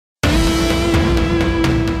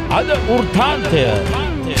අද වෘත්තාන්තය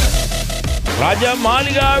රජ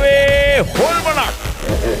මාලිගාවේ හොල්මනක්.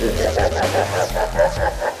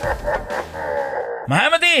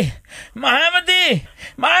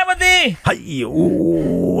 මහමති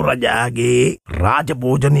අයියෝ රජාගේ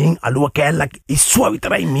රාජභෝජනයෙන් අලුව කෑල්ලක් ඉස්ව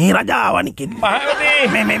විතරයි මේ රජාවනිකින්.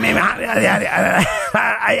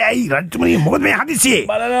 අයි රජතුමනි මොකද මේ හදිසියේ?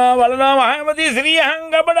 බලනවා මහමති ශ්‍රී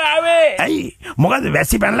හංගබඩාවේ. ඇයි මොකද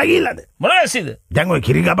වැස්සි පැනලා ගිහලාද? මොන වැස්සිද? දැන් ඔය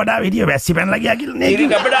කිරි ගබඩාවේ හිටිය වැස්සි පැනලා ගියා කියලා නේ. කිරි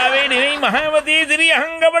ගබඩාවේ නෙවෙයි මහමති ශ්‍රී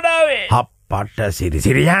හංගබඩාවේ. පට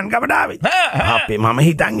සිරිසිරියන් ගබඩාවේ. අපේ මම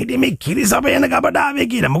හිතන් හිටියේ මේ කිරි සපයන ගබඩාවේ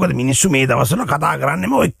කියලා. මොකද මිනිස්සු මේ දවස්වල කතා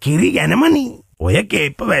කරන්නේම ඔය කිරි ගැනමනේ. ඔය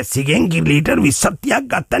කේප වැස්සිගෙන් කිරි ලීටර් 20ක්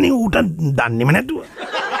ගත්තනේ ඌට දන්නේම නැතුව.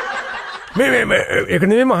 මේ ඒක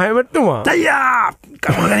නෙමෙයි මහයමතුමා. අයියා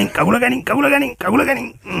කකුල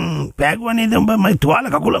ගනින්. පෑගුවනේ උඹ මයි තුවාල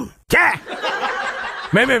කකුලම. චෑ.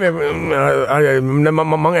 මම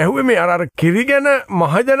ඇහුවේ මේ අර කිරි ගැන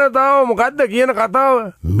මහජනතාව මොකද්ද කියන කතාව?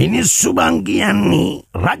 මිනිස්සු බං කියන්නේ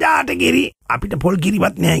රජාට කිරි අපිට පොල්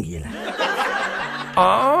කිරිවත් නැහැ කියලා.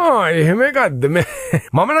 එහෙම එකක්ද මේ?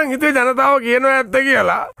 මම නම් හිතුවේ ජනතාව කියනවා ඇත්ත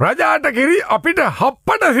කියලා. රජාට කිරි අපිට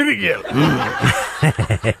හප්පට සිරි කියලා.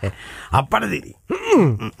 අප්පට සිරි.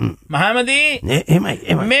 මහමති එහෙමයි.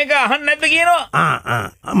 මේක අහන්න නැද්ද කියනවා?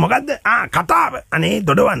 මොකද්ද? කතාව. අනේ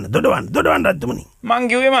දොඩවන්න රජතුමනි. මං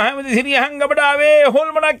කිව්වේ මහමති ශ්‍රී හංගබඩාවේ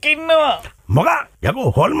හොල්මනක් ඉන්නවා. මොකක්? යකෝ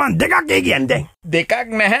හොල්මන් දෙකක් ඒ කියන්නේ දැන්. දෙකක්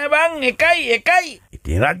නැහැ බං, එකයි.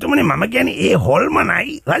 ඉතින් රජතුමනි මම කියන්නේ ඒ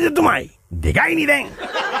හොල්මනයි රජතුමයි. දෙකයිනේ දැන්.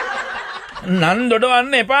 නන්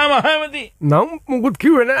දොඩවන්න එපා මහමති. නම් මුකුත්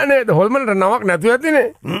කිව්වේ නෑ නේද? හොල්මනට නමක් නැතුව ඇතිනේ.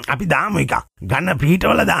 අපි දාමු එකක්. ගන්න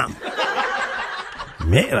පීඨවල දාමු.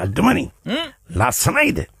 මේ රජතුමනි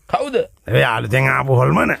ලස්සනයිද? කවුද? ඒ ආලුතෙන් ආපු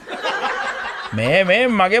හොල්මන. මේ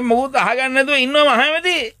මගෙන් මොකුත් අහගන්න නැතුව ඉන්නවා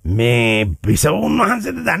මහමති. මේ බිසවුන්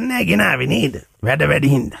වහන්සේද දන්නේ නැහැ ගෙනාවේ නේද? වැඩ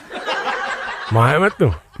වැඩි හින්දා.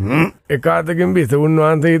 මහයමතුමා එක අතකින් බිසවුන්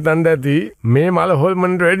වහන්සේ හිතන්න ඇති මේ මල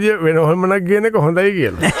හොල්මන්ට වැඩිය වෙන හොල්මනක් කියන එක හොඳයි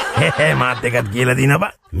කියලා. මාත් එකත් කියලා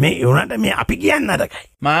දිනවා. මේ උනට මේ අපි කියන්න අරකයි.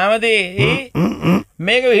 මහමති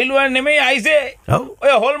මේක විහිළුවක් නෙමෙයි අයිසේ.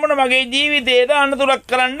 ඔය හොල්මන මගේ ජීවිතේට අනතුරක්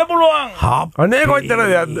කරන්න පුළුවන්. අනේ කොච්චර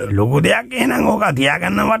දෙයක්ද? ලොකු දෙයක් එහෙනම් ඕක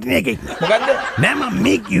තියාගන්න වටින එකක්. මොකද්ද? නෑ මම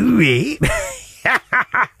මේ කිව්වේ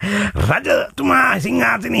රජතුමා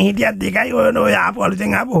සිංහාසනේ හිටියත් දෙකයි ඔය ආපු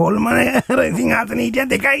අලුතෙන් ආපු හොල්මන සිංහාසනේ හිටියත්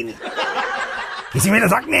දෙකයිනේ. කිසිම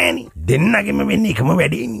වෙනසක් නෑනේ. දෙන්නගෙම වෙන්නේ එකම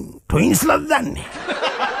වැඩේනේ. ට්වින්ස්ලාද දන්නේ.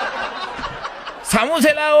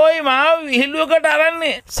 සමුසෙලා ඔය මාව විහිළුවකට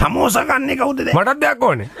අරන්නේ. සමෝසා කන්නේ කවුද දැන්? මටත් දෙයක්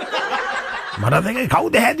ඕනේ. මට දෙක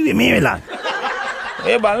කවුද හැදුවේ මේ වෙලාවේ?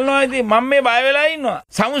 ඒ බලනවා ඉතින් මම මේ බය වෙලා ඉන්නවා.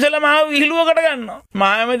 සමුසෙලා මාව විහිළුවකට ගන්නවා.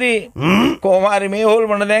 මහමති කොහොම හරි මේ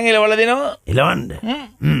හොල්මන දැන් එලවලා දෙනවා. එලවන්න.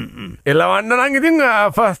 එලවන්න නම් ඉතින්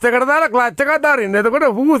ෆස්ට් එකට දාලා ක්ලච් එකක් දාරින්න. එතකොට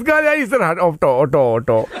හූස් ගාලේ ඉස්සරහට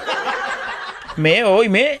ඔටෝ. මේ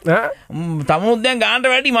තමුත් දැන් ගානට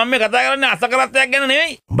වැඩි. මම මේ කතා කරන්නේ අසකරත්තයක් ගැන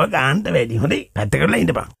නෙවෙයි. ඔබ ගානට වැඩි. හොඳයි. පැත්ත කරලා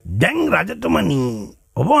ඉඳපන්. දැන් රජතුමනි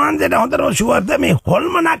ඔබ වහන්සේට හොඳට ෂුවර්ද මේ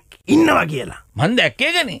හොල්මනක් ඉන්නවා කියලා? මං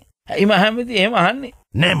දැක්කේකනේ. ඇයි මහමති එහෙම අහන්නේ?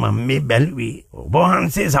 නෑ මම මේ බැලුවේ ඔබ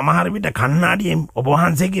වහන්සේ සමහර විට කණ්ණාඩියෙන් ඔබ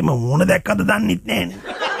වහන්සේගේම මූණ දැක්කද දන්නෙත් නෑනේ.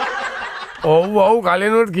 ඔව්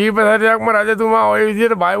කලිනුත් කීප සැරයක්ම රජතුමා ওই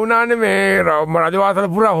විදිහට බය වුණානේ මේ රජවාසල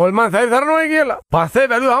පුරා හොල්මන් සැරිසරනවා කියලා. පස්සේ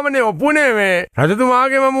බැලුවාමනේ ඔප්පුනේ මේ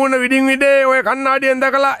රජතුමාගේම මූණ විඩින් විඩේ ඔය කණ්ණාඩියෙන්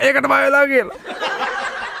දැකලා ඒකට බය වෙලා කියලා.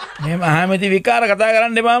 මේ මහමති විකාර කතා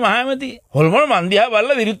කරන්න එපා මහමති. හොල්මන මන් දිහා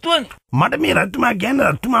බලලා විරුත්තුවනේ. මට මේ රජතුමා කියන්නේ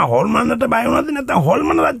රජතුමා හොල්මන්ට බය වුණාද නැත්නම්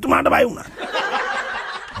හොල්මන රජතුමාට බය වුණාද?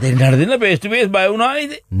 දෙන්න ෆේස් ටු ෆේස් බය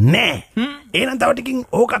වුණායිද? නෑ. එහෙනම් තව ටිකකින්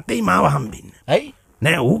ඕකත් එයි මාව හම්බෙන්න. ඇයි?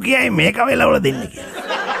 නෑ ඌ කියයි මේක වෙලවල දෙන්න කියලා.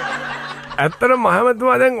 ඇත්තට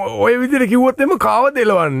මහමතුමා දැන් ඔය විදිහට කිව්වොත් එම කාවද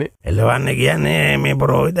එලවන්නේ? එලවන්න කියන්නේ මේ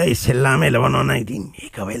පොරොයිද ඉස්සෙල්ලාම එලවනවා නෑ. ඉතින්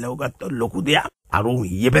මේක වෙලව ගත්තොත් ලොකු දෙයක්. අරු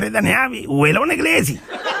ඊයේ පෙරේද නෑ ආවේ. ඌ එලවන්නේ ක්ලේසි.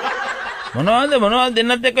 මොනවද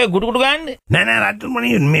දෙන්නත් එක්ක ගුඩු ගන්නේ? නෑ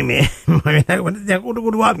රජතුමනි මේ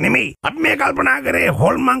කුඩුවක් නෙමෙයි. අපි මේ කල්පනා කරේ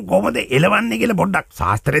හොල්මන් කොහොමද එලවන්නේ කියලා පොඩ්ඩක්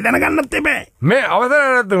ශාස්ත්‍රය දැනගන්නත් එපා. මේ අවසර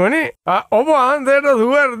රජතුමනි ඔබ වහන්සේට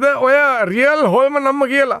සුවර්ද ඔය රියල් හොල්මන් නම්ම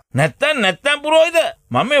කියලා? නැත්තම් පුරෝයිද?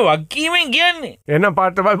 මම මේ වක්කීමෙන් කියන්නේ. එන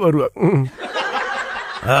පාටවල් බොරුවක්.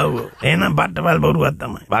 ඔව් එන පාටවල් බොරුවක්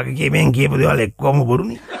තමයි. වක්කීමෙන් කියපු දේවල් එක්කම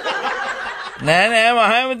බොරුනේ. නෑ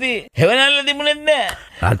මහමති හෙවනල්ල තිබුණෙත් නෑ.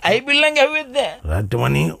 අයි පිල්ලන් ගැහුවෙත් නෑ.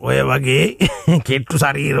 රජතුමනි ඔය වගේ කෙට්ටු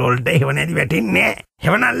ශරීර වලට හෙවනැලි වැටෙන්නේ නෑ.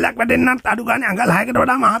 හෙවනල්ලක් වැටෙන්නත් අඩු ගානේ අඟල් 6කට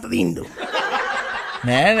වඩා මහත තියෙන්න ඕන.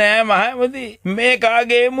 නෑ මහමති මේ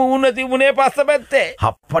කාගේ මූණ තිබුණේ පස්ස පැත්තේ.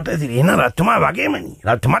 හප්පට සිරින රජතුමා වගේමනේ.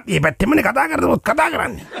 රජතුමාත් මේ පැත්තෙමනේ කතා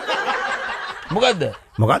කරන්නේ. මොකද්ද?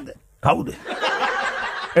 මොකද්ද? කවුද?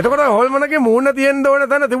 එතකොට හොල්මනගේ මූණ තියෙන්න ඕන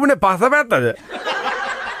තැන තිබුණේ පස පැත්තද?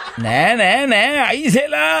 නෑ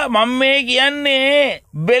අයිසෙලා මම මේ කියන්නේ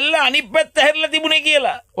බෙල්ල අනිත් පැත්ත හැරිලා තිබුණේ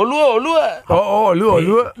කියලා. ඔළුව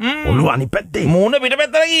ඔළුව අනිත් පැත්තේ. මූණ පිට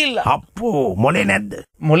පැත්තට ගිහිල්ලා. අප්පෝ මොලේ නැද්ද?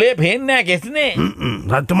 මොලේ පේන්නේ නැහැ කෙස්නේ.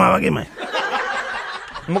 රජතුමා වගේමයි.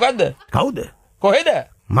 මොකද්ද? කවුද? කොහෙද?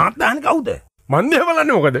 මාත් දාන්නේ කවුද? මන් දිහා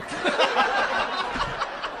බලන්නේ මොකද?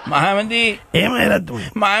 මහමෙන්දී එහෙමයි රජතුමා.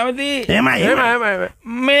 මහමෙන්දී එහෙමයි.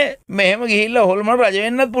 මෙහෙම ගිහිල්ලා හොල්මන රජ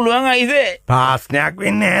වෙන්නත් පුළුවන් අයිසේ. ප්‍රශ්නයක්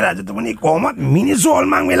වෙන්නේ නැහැ රජතුමනි. කොහොමද මිනිස්සු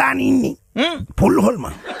හොල්මන් වෙලා ඉන්නේ? පුල්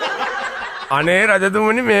හොල්මන්. අනේ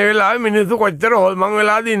රජතුමනි මේ වෙලාවේ මිනිස්සු කොච්චර හොල්මන්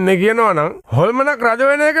වෙලාද ඉන්නේ කියනවනම් හොල්මනක් රජ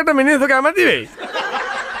වෙන එකට මිනිස්සු කැමති වෙයි.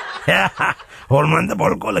 හොල්මන්ද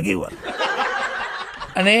පොල්කොල කිව්වා.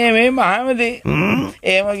 අනේ මේ මහමෙන්දී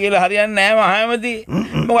එහෙම කියලා හරියන්නේ නැහැ මහමෙන්දී.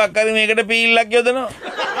 මොකක් හරි මේකට පීල්ලක් යොදනවා.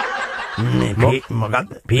 මොකක්ද?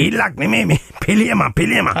 පිල්ලක් නෙමෙයි මේ පිළියම.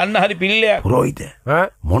 අන්න හරි පිල්ලයක්. පුරෝහිත.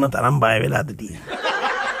 මොන තරම් බය වෙලාද තියෙන්නේ?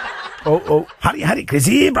 ඔව්. හරි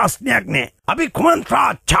කිසි ප්‍රශ්නයක් නෑ. අපි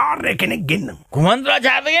කුමන්ත්‍රාචාර්ය කෙනෙක් ගෙන්නමු.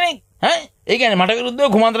 කුමන්ත්‍රාචාර්ය කෙනෙක්? ඒ කියන්නේ මට විරුද්ධව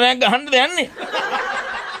කුමන්ත්‍රණයක් ගහන්නද යන්නේ?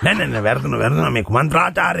 නෑ වැරදුනා මේ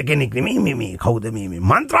කුමන්ත්‍රාචාර්ය කෙනෙක් නෙමෙයි මේ කවුද මේ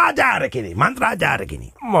මන්ත්‍රාචාර්ය කෙනෙක්.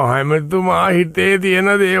 මහමෙතුමා හිතේ තියෙන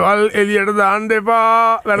දේවල් එළියට දාන්න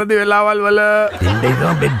එපා. වැරදි වෙලාවල් වල දෙන්නේ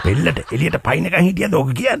තමයි බෙල්ලට එළියට පයින්නකන් හිටියද ඔක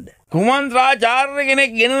කියන්නේ? කුමන්ත්‍රාචාර්ය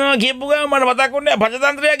කෙනෙක් ගෙනනවා කියපු ගමන් මට මතක් වුණේ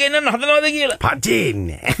පචතන්ත්‍රය ගෙන්නන්න හදනවද කියලා.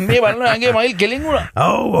 පචේන්නේ. මේ බලන්න ඇඟේ මයිල් කෙලින් වුණා.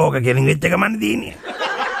 ඔව් ඕක කෙලින් වෙච්ච එක මන් දින්නේ.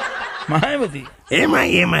 මහමෙති.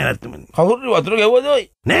 එහෙමයි රත්තුමනි. කවුරු වතුර ගෙවුවද ඔය?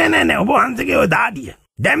 නෑ ඔබ වහන්සේගේ ඔය දාඩිය.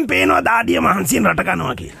 දැන් පේනවා දාඩිය මහන්සියෙන් රට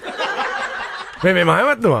කනවා කියලා. මේ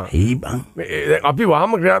මහමෙතුමා. ඊබන්. අපි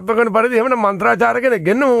වහම ක්‍රියාත්මක කරන පරිදි එහෙමනම් මන්ත්‍රාචාර්ය කෙනෙක්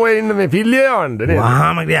ගෙන්නමු ඔය ඉන්න මේ පිල්ලිය යවන්න නේ.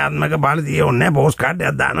 වහම ක්‍රියාත්මක බලතිය ඕනේ නැහැ. පෝස්ට් කාඩ්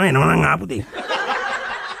එකක් දානවා එනවනම් ආපුදී.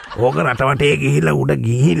 ඕක රට වටේ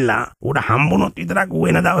ගිහිල්ලා උඩ හම්බුනොත් විතරක්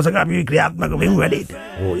වෙන දවසක අපි ක්‍රියාත්මක වෙමු වැඩේට.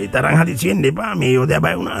 ඔය තරම් හදිසියෙන් දෙපා මේ යෝධයා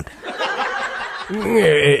බය වුණාට.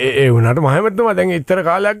 ඒ වුණාට මහමෙතුමා දැන් ඉතර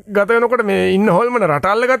කාලයක් ගත වෙනකොට මේ ඉන්න හොල්මන රට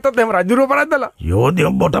අල්ල ගත්තොත් එහෙම රජුරෝ පරද්දලා.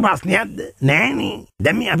 යෝධයෝ බොට ප්‍රශ්නයක්ද? නෑනේ.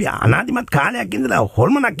 දැන් මේ අපි අනාදිමත් කාලයක් ඉඳලා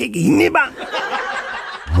හොල්මනක් එක්ක ඉන්නේ බං.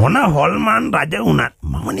 මොන හොල්මන් රජ වුණත්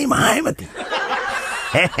මමනේ මහමෙති.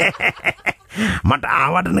 මට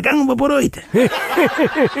ආවට නිකන් ඔබ පුරෝහිත.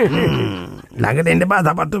 ළඟට එන්න බා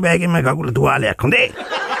සපත්තු බෑගෙන් මේ කකුල තුවාලයක් හොඳේ.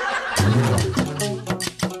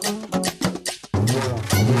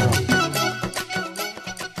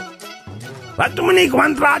 රත්තුමනි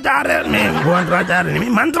කුමන්ත්‍රාචාර්ය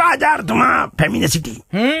නෙමෙයි මන්ත්‍රාචාර්යතුමා පැමිණ සිටි.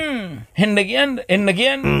 එන්න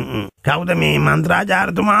කියන්න. කවුද මේ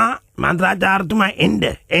මන්ත්‍රාචාර්යතුමා එන්න.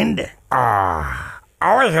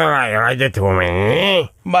 අවසරයි රජතුමනි.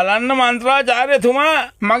 බලන්න මන්ත්‍රාචාර්යතුමා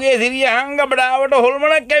මගේ සිරියහංග බඩාවට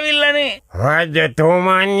හොල්මනක් ඇවිල්ලානේ.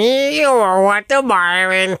 රජතුමනි ඔවට බය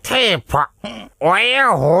වෙන්න එපා. ඔය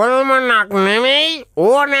හොල්මනක් නෙමෙයි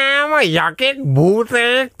ඕනෑම යකෙක්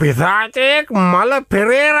භූතයෙක් පිසාචයෙක් මල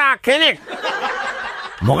පෙරේරා කෙනෙක්.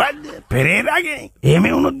 මොකද්ද පෙරේරා කෙනෙක්? එහෙම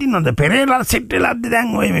වුණොත් ඉන්නවද පෙරේරා සෙට් වෙලාද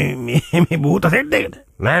දැන් ඔය මේ භූත සෙට් එකට?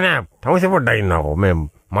 නෑ තවසේ පොඩ්ඩක් ඉන්නකෝ මේ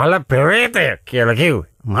මල පෙරේතය කියලා කිව්වේ.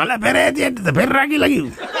 මල පෙරේතයටද පෙරේරා කියලා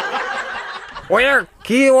කිව්වේ? ඔය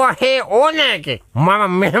කීවා හේ ඕනේ එකේ මම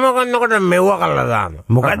මෙහෙම කරනකොට මෙව්ව කරලා දානවා.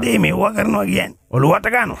 මොකද මේ මෙව්ව කරනවා කියන්නේ? ඔළුවට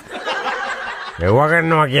ගන්නවා. මෙව්ව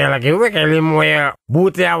කරනවා කියලා කිව්වේ කෙලින්ම ඔය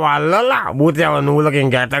භූතයව අල්ලලා භූතයව නූලකින්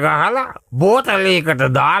ගැට ගහලා බෝතලයකට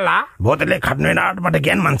දාලා බෝතලේ කඩන වෙනාට මට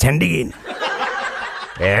කියන්න මං සැන්ඩි ගේන්න.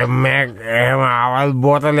 එහෙම අවල්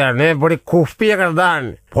බෝතලයක් නේ පොඩි කුප්පියකට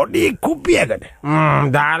දාන්නේ. පොඩි කුප්පියකට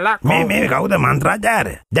දාලා මේ කවුද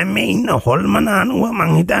මන්ත්‍රාචාර්ය? දැන් මේ ඉන්න හොල්මන අනුව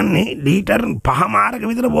මං හිතන්නේ ලීටර් 5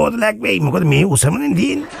 විතර බෝතලයක් වෙයි. මොකද මේ උසමනේ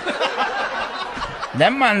තියෙන්නේ.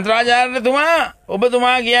 දැන් මන්ත්‍රාචාර්යතුමා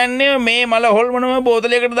ඔබතුමා කියන්නේ මේ මල හොල්මනම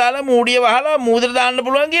බෝතලයකට දාලා මූඩිය වහලා මූදට දාන්න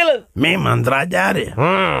පුළුවන් කියලා. මේ මන්ත්‍රාචාර්ය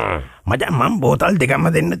මචං මං බෝතල් දෙකම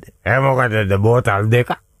දෙන්නද? මොකටද බෝතල් දෙක?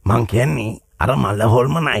 මං කියන්නේ අර මල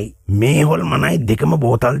හොල්මනයි මේ හොල්මනයි දෙකම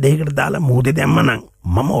බෝතල් දෙකකට දාලා මූදේ දැම්මනම්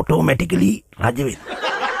මම ඔටෝමැටිකලි රජ වෙනවා.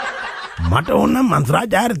 මට ඕන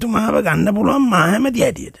මන්ත්‍රාචාර්යතුමාව ගන්න පුළුවන් මහමැති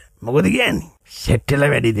හැටියට. මොකද කියන්නේ? සෙට් වෙලා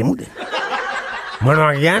වැඩි දෙමුද?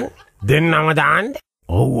 මොනවා කියන්නේ? දෙන්නම දාන්න?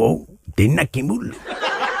 ඔව් දෙන්න කිඹුල්ලු.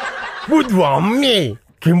 බුදුම්මේ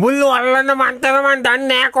කිඹුල්ලු අල්ලන්න මන්තර මන් දන්නේ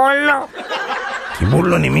නැහැ කොල්ලෝ.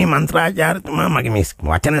 කිඹුල්ලු නෙමෙයි මන්ත්‍රාචාර්යතුමා මගේ මේ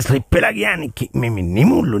වචන ස්ලිප් වෙලා කියන්නේ මේ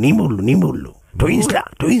නිමුල්ලු.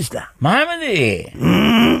 ටොයින්ස්ලා. මහමෙති.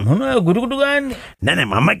 මොනවා ගුඩුගුඩු ගන්නේ? නෑ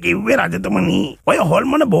මම කිව්වේ රජතුමනි ඔය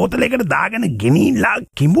හොල්මන බෝතලයකට දාගෙන ගෙනිලා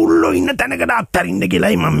කිඹුල්ලෝ ඉන්න තැනකට අත්තරින්න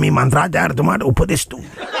කියලායි මම මේ මන්ත්‍රාචාර්යතුමාට උපදෙස්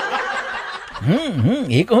දුන්නේ.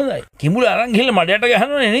 ඒක හොඳයි. කිඹුල අරන් ගිහලා මඩයට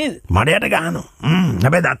ගහනවනේ නේද? මඩයට ගහනවා.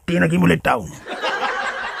 හැබැයි දත් තියෙන කිඹුලෙට આવුනේ.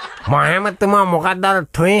 මහමතුමා මොකක්ද අර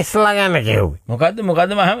ට්වින්ස්ලා ගැන කිව්වේ?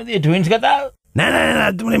 මොකද්ද මහමෙදී ට්වින්ස් කතාව? නෑ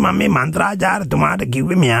රජතුමනි මම මේ මන්ත්‍රාචාර්යතුමාට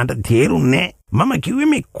කිව්වේ මෙයාට තේරුන්නේ නෑ. මම කිව්වේ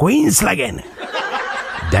මේ කොයින්ස්ලා ගැන.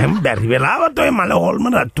 දැන් බැරි වෙලාවත් ඔය මල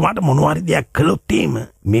හොල්මන රජතුමාට මොනවා හරි දෙයක් කළොත් එහෙම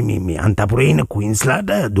මේ අන්තපුරේ ඉන්න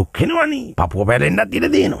කුයින්ස්ලාට දුක් වෙනවනේ. පපුව පැලෙන්නත් ඉඩ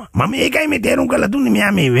දෙනවා. මම ඒකයි මේ තේරුම් කරලා දුන්නේ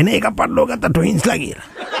මෙයා මේ වෙන එකක් පටලවා ගත්ත ට්වින්ස්ලා කියලා.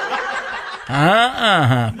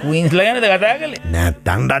 කුයින්ස්ලා ගැනද කතා කළේ?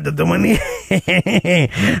 නැත්තම් රජතුමනි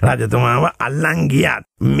රජතුමාව අල්ලන් ගියත්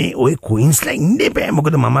මේ ඔය කුයින්ස්ලා ඉන්න එපා.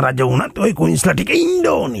 මොකද මම රජ වුණත් ඔය කුයින්ස්ලා ටික ඉන්න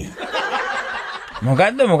ඕනේ.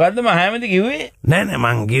 මොකද්ද මහමෙදී කිව්වේ? නෑ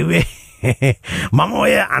මං කිව්වේ මම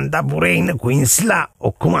ඔය අන්තපුරේ ඉන්න කුයින්ස්ලා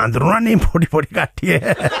ඔක්කොම අඳුරනනේ පොඩි කට්ටිය.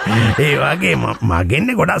 ඒ වගේ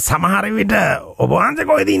මගෙන්නේ ගොඩක් සමහර විට ඔබ වහන්සේ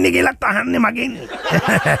කොහෙද ඉන්නේ කියලාත් අහන්නේ මගෙන්නේ.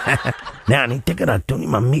 නෑ අනිත් එක රට්ටුනි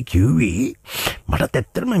මම මේ කිව්වේ මට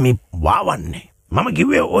ඇත්තටම මේ වාවන්නේ. මම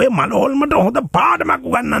කිව්වේ ඔය මල හොල්මට හොඳ පාඩමක්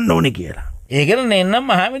උගන්වන්න ඕනේ කියලා. ඒකන නෙන්නම්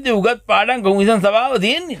මහමෙදී උගත් පාඩම් කොමිසම් සභාව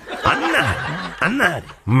තියෙන්නේ. අන්න හරි.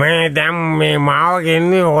 මේ දැන් මේ මාව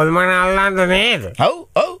ගෙන්නේ හොල්මන අල්ලන්න නේද? ඔව්.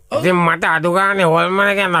 ඉතින් මට අඩු ගානේ හොල්මන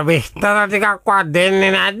ගැන විස්තර ටිකක්වත්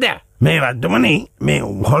දෙන්නේ නැද්ද? මේ රජතුමනි මේ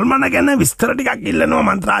හොල්මන ගැන විස්තර ටිකක් ඉල්ලනවා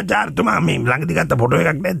මන්ත්‍රාචාර්යතුමා. මේ ළඟදී ගත්ත ෆොටෝ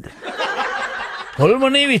එකක් නැද්ද?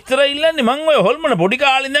 හොල්මනේ විස්තර ඉල්ලන්නේ මං ඔය හොල්මන පොඩි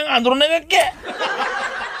කාලේ ඉඳන් අඳුරන එකක් කිය.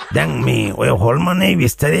 දැන් මේ ඔය හොල්මනේ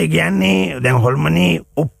විස්තරය කියන්නේ දැන් හොල්මනේ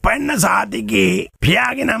උප්පන්න සාතිකේ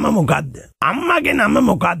පියාගේ නම මොකද්ද? අම්මගේ නම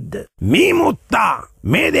මොකද්ද? මේ මුත්තා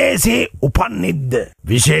මේ දේශේ උපන්නිද්ද?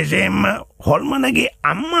 විශේෂයෙන්ම හොල්මනගේ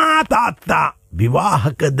අම්මා තාත්තා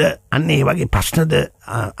විවාහකද? අන්න ඒ වගේ ප්‍රශ්නද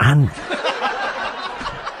අහන්න.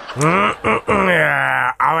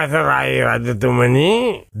 අවසරයි රජතුමනි.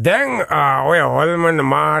 දැන් ඔය හොල්මන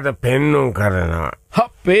මාට පෙන්නුම් කරනවා.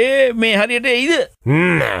 අපේ මේ හරියට එයිද?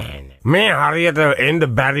 නෑ මේ හරියට එන්න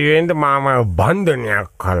බැරි වෙන්න මම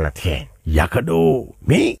බන්ධනයක් කරලා තියෙනවා. යකඩෝ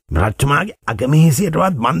මේ රජතුමාගේ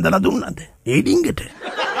අගමේසියටවත් බන්ධලා දුන්නද? ඒ ඩිංගට.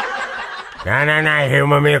 නෑ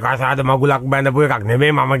එහෙම මේ කසාද මගුලක් බැඳපු එකක්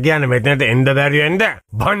නෙමෙයි මම කියන්නේ මෙතනට එන්න බැරි වෙන්න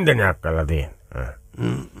බන්ධනයක් කරලා තියෙනවා.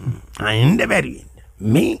 එන්න බැරි වෙන්න.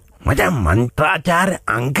 මේ මචං මන්ත්‍රාචාර්ය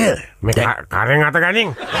අංකල් මේ කරෙන් අත ගනින්.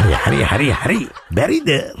 හරි බැරිද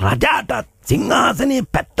රජාටත් සිංහාසනයේ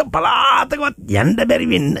පැත්ත පලාතකවත් යන්න බැරි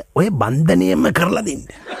වෙන්න ඔය බන්ධනයම කරලා දෙන්න.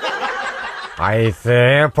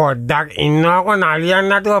 අයිසේ පොඩ්ඩක් ඉන්නකො නලියන්න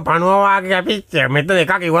නැතුව පණුව වාගේ කැපිච්ච. මෙතන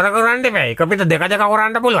එකක් ඉවර කරන්න එපා. එක පිට දෙක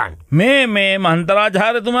කරන්න පුළුවන්. මේ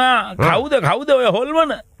මන්ත්‍රාචාර්යතුමා කවුද ඔය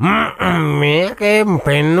හොල්මන? මේකේ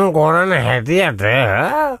පෙන්නු කරන හැටියට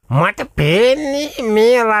මට පේන්නේ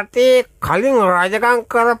මේ රටේ කලින් රජකම්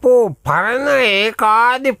කරපු පරණ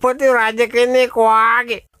ඒකාධිපති රජ කෙනෙක්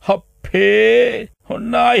වාගේ. අපේ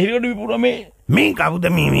හොන්නා හිරියඩු විපුරමේ මේ කවුද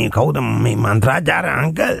මේ මන්ත්‍රාචාර්ය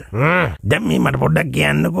අංකල්? දැන් මේ මට පොඩ්ඩක්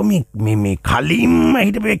කියන්නකෝ මේ කලින්ම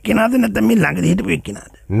හිටපු එක්කෙනාද නැත්නම් මේ ළඟදී හිටපු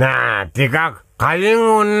එක්කෙනාද? නෑ ටිකක් කලින්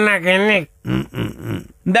උන්න කෙනෙක්.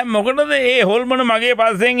 දැන් මොකටද ඒ හොල්මන මගේ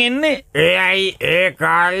පස්සෙන් එන්නේ? එයයි ඒ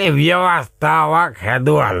කාලේ ව්‍යවස්ථාවක්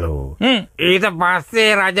හැදුවලු. ඊට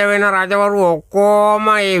පස්සේ රජ වෙන රජවරු ඔක්කොම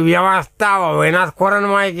ඒ ව්‍යවස්ථාව වෙනස්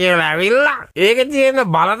කරනමයි කියලා ඇවිල්ලා ඒකේ තියෙන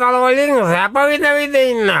බලතල වලින් සැප විඳ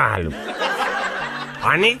ඉන්නලු.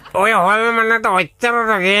 අනිත් ඔය හොල්මනට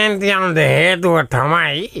ඔච්චරට කේන්ති යන හේතුව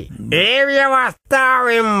තමයි ඒ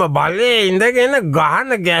ව්‍යවස්ථාවෙන්ම බලේ ඉඳගෙන ගහන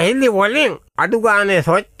ගැහිලි වලින් අඩු ගානේ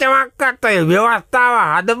සොච්චමක්වත් ඔය ව්‍යවස්ථාව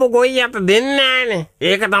හදපු ගොයියට දෙන්නේ නැහනේ.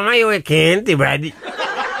 ඒක තමයි ඔය කේන්ති වැඩි.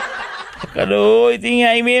 කඩෝ ඉතින්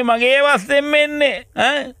ඇයි මේ මගේ වස්තෙන් එන්නේ?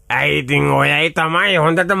 ඇයි ඉතින් ඔයයි තමයි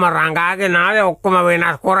හොඳටම රංගාගෙන ආවේ ඔක්කොම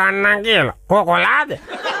වෙනස් කරන්න කියලා. කොලාද?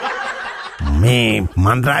 මේ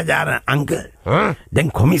මන්ත්‍රාචාර්ය අංකල් දැන්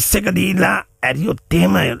කොමිස් එක දීලා ඇරියොත්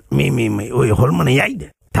එහෙම මේ ඔය හොල්මන යයිද?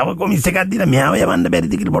 තව කොමිස් එකක් දීලා මෙයාව යවන්න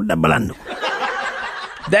බැරිද කියලා පොඩ්ඩක් බලන්නකො.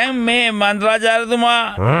 දැන් මේ මන්ත්‍රාචාර්යතුමා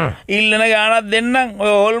ඉල්ලන ගානක් දෙන්නම් ඔය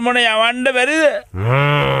හොල්මන යවන්න බැරිද?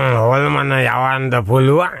 හොල්මන යවන්න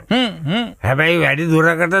පුළුවන්. හැබැයි වැඩි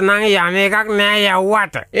දුරකට නම් යන එකක් නෑ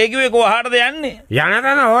යවුවට. ඒ කිව්වේ කොහාටද යන්නේ? යන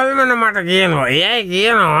තැන හොල්මන මට කියනවා. එයයි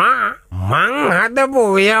කියනවා මං හදපු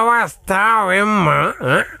ව්‍යවස්ථාවෙන්ම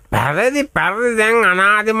පැරදි දැන්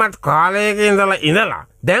අනාදිමත් කාලයක ඉඳලා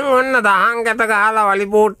දැන් ඔන්න දහං ගැට ගහලා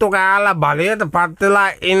වලිපූට්ටු ගහලා බලයට පත් වෙලා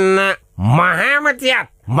ඉන්න මහමැතියත්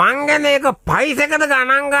මං ගැන එක පයිසකට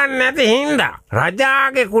ගණන් ගන්න නැති හින්දා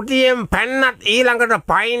රජාගේ කුටියෙන් පැන්නත් ඊළඟට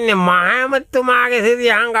පයින්නේ මහමැතිතුමාගේ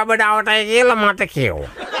සිරියන් ගබඩාවටයි කියලා මට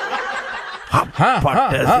කිව්වා.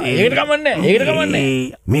 ඒකට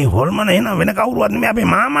කමන්නේ මේ හොල්මන එහෙනම් වෙන කවුරුවත් නෙමෙයි අපේ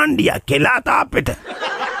මාමණ්ඩියා කෙලා තාප්පෙට.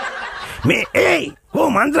 මේ ඒ කෝ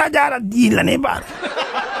මන්ත්‍රාජාරත් දීල්ලනේ බාර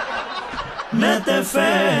Neth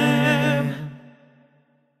FM